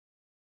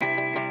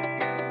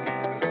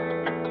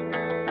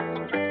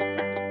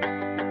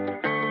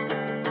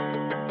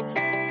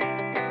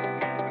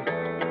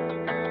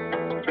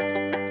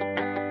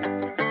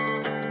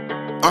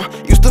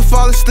Used to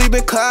fall asleep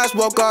in class,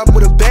 woke up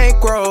with a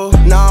bankroll.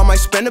 Now I might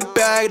spend a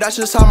bag, that's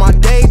just how my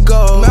day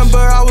goes. Remember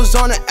I was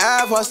on the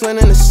Ave, hustling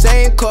in the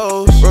same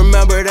clothes.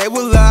 Remember they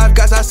were live,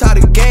 guess that's how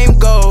the game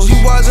goes.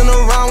 You wasn't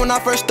around when I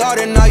first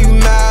started, now you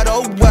mad,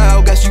 oh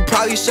well. Guess you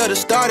probably should've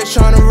started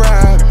trying to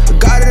rap.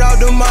 Got it out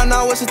the mind,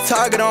 now it's a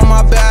target on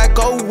my back,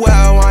 oh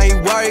well. I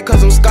ain't worried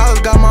cause them scholars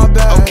got my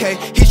back. Okay,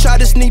 he tried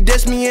to sneak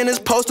diss me in his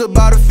post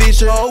about a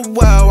feature, oh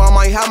well. I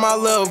might have my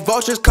little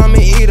vultures come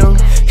and eat them.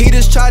 He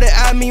just tried to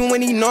add me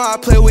when he know I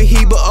play with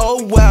heat, but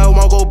oh well.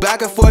 Won't go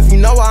back and forth, you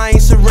know I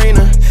ain't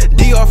Serena.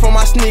 Dior for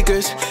my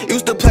sneakers,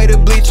 used to play the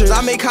bleachers.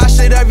 I make hot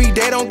shit every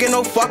day, don't give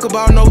no fuck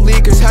about no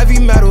leakers. Heavy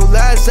metal,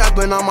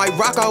 Zeppelin, I might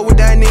rock out with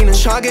that Nina.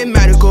 Tryna get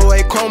medical,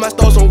 a chrome, I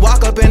stole some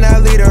walk up in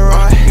that leader.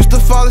 Used to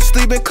fall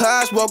asleep in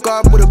class, woke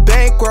up with a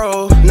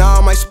bankroll. Now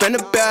I might spend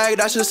a bag,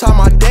 that's just how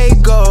my day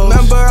goes.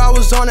 Remember I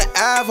was on the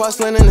Ave,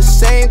 hustling in the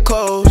same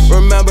clothes.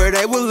 Remember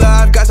they were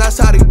live, guess that's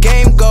how the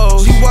game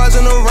goes. You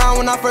wasn't around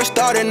when I first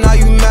started, now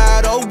you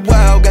mad, oh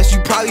well. Guess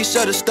you probably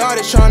should've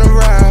started trying to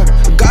rap.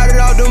 Got it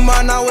out the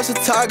mind, now it's a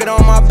target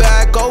on my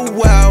back, oh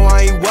well.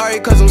 I ain't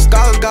worried cause them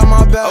scholars got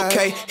my back.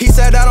 Okay, he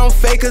said that I'm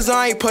fake cause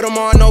I ain't put him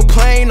on no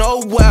plane,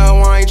 oh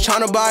well. I ain't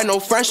tryna buy no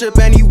friendship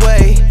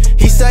anyway.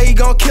 He say he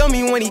gon' kill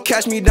me when he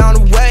catch me down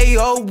the way,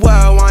 oh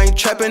well. I ain't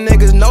trappin',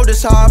 niggas know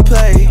this how I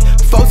play.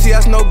 Folksy,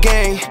 that's no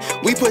game,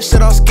 we put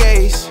shit on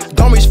skates.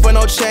 Don't reach for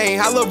no chain,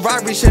 I look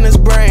right reach in his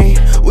brain.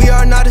 We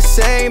are not the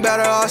same,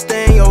 better all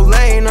stay in your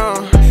lane,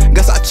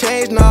 Guess I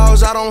changed now,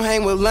 I don't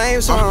hang with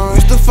lames,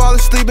 Used to fall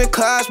asleep in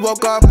class,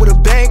 woke up with a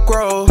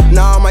bankroll.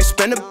 Now I might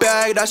spend a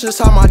bag, that's just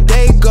how my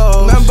day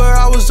goes. Remember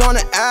I was on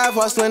the Ave,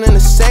 hustling in the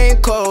same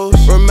clothes.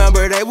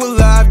 Remember they were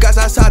live, guess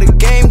that's how the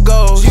game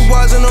goes. You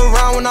wasn't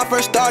around when I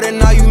first started,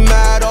 now you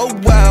mad, oh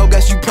well.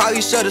 Guess you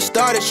probably should've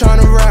started trying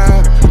to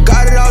rap.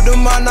 Got it out the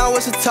mind, now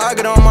it's a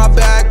target on my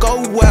back,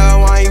 oh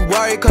well. I ain't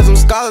worried cause them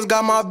scholars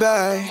got my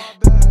back.